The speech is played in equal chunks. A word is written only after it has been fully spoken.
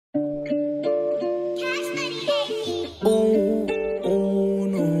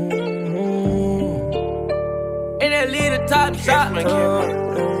top shot.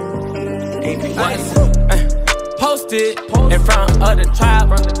 Posted in front of the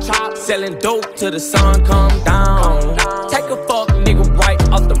trap, selling dope till the sun come down. Take a fuck nigga right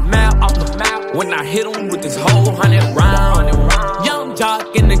off the map. When I hit him with this whole 100 round. Young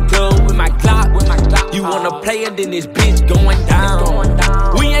jock in the club with my Glock. You wanna play and then this bitch going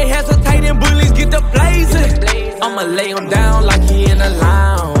down. We ain't hesitating, bullies get the blazing. I'ma lay him down like he in a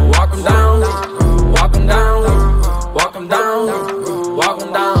lounge. Walk him down, walk him down, walk him down, walk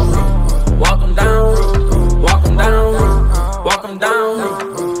him down, walk him down, walk him down, walk him down,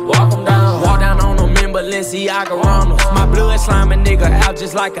 walk him down. Walk down on them in Balenciaga Ramos. My blood slime a nigga out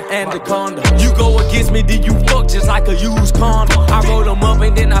just like an anaconda. You go against me, then you fuck just like a used condom. I roll them up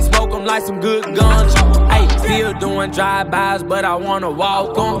and then I smoke them like some good guns. Hey, still doing drive-bys, but I wanna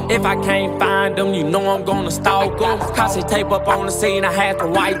walk them. If I can't find them, you know I'm gonna stalk them. Cause tape up on the scene, I had to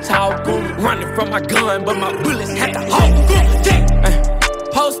white talk them. Running from my gun, but my bullets had to hold them.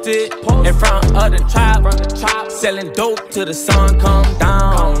 Posted in front of the trap, selling dope till the sun come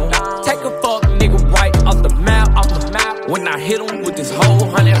down. Take a fuck nigga right off the map. When I hit him with this whole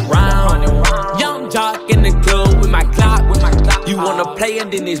 100 round. Young jock in the club with my Glock. You wanna play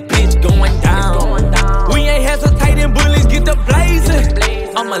and then this bitch going down. We ain't hesitating, bullies get the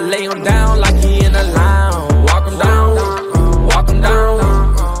blazing. I'ma lay him down like he in a lounge. Walk him down, walk him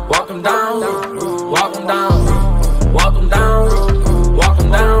down, walk him down, walk him down, walk him down, walk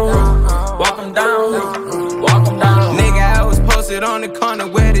him down, walk him down, walk him down. Nigga, I was posted on the corner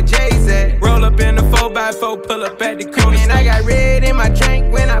where the J's at. Roll up in the 4x4, pull up at the corner. And I got red in my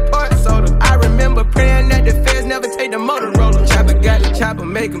drink when I poured soda. I remember praying that the feds never take the Motorola. Choppa got the chopper,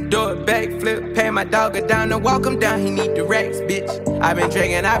 make him do a backflip. Pay my dog a down and walk him down, he need the racks, bitch. I been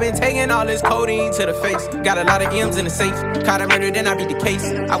drinking, I been taking all this codeine to the face. Got a lot of M's in the safe. Caught a murder, then I beat the case.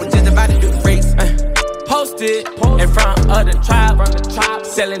 I was just about to do the race. Posted in front of the trap,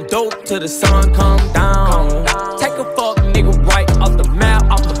 selling dope till the sun come down. Take a fuck nigga right off the map.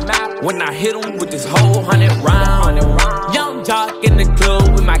 When I hit him with this whole 100 round. Young jock in the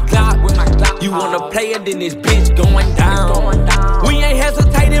club with my Glock. You wanna play and then this bitch going down. We ain't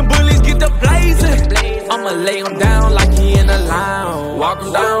hesitating, bullies get the blazing. I'ma lay him down like he in a lounge. Walk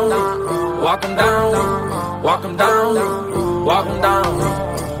him down, walk him down, walk him down, walk him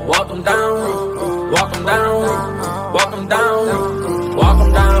down, walk him down, walk him down, walk him down.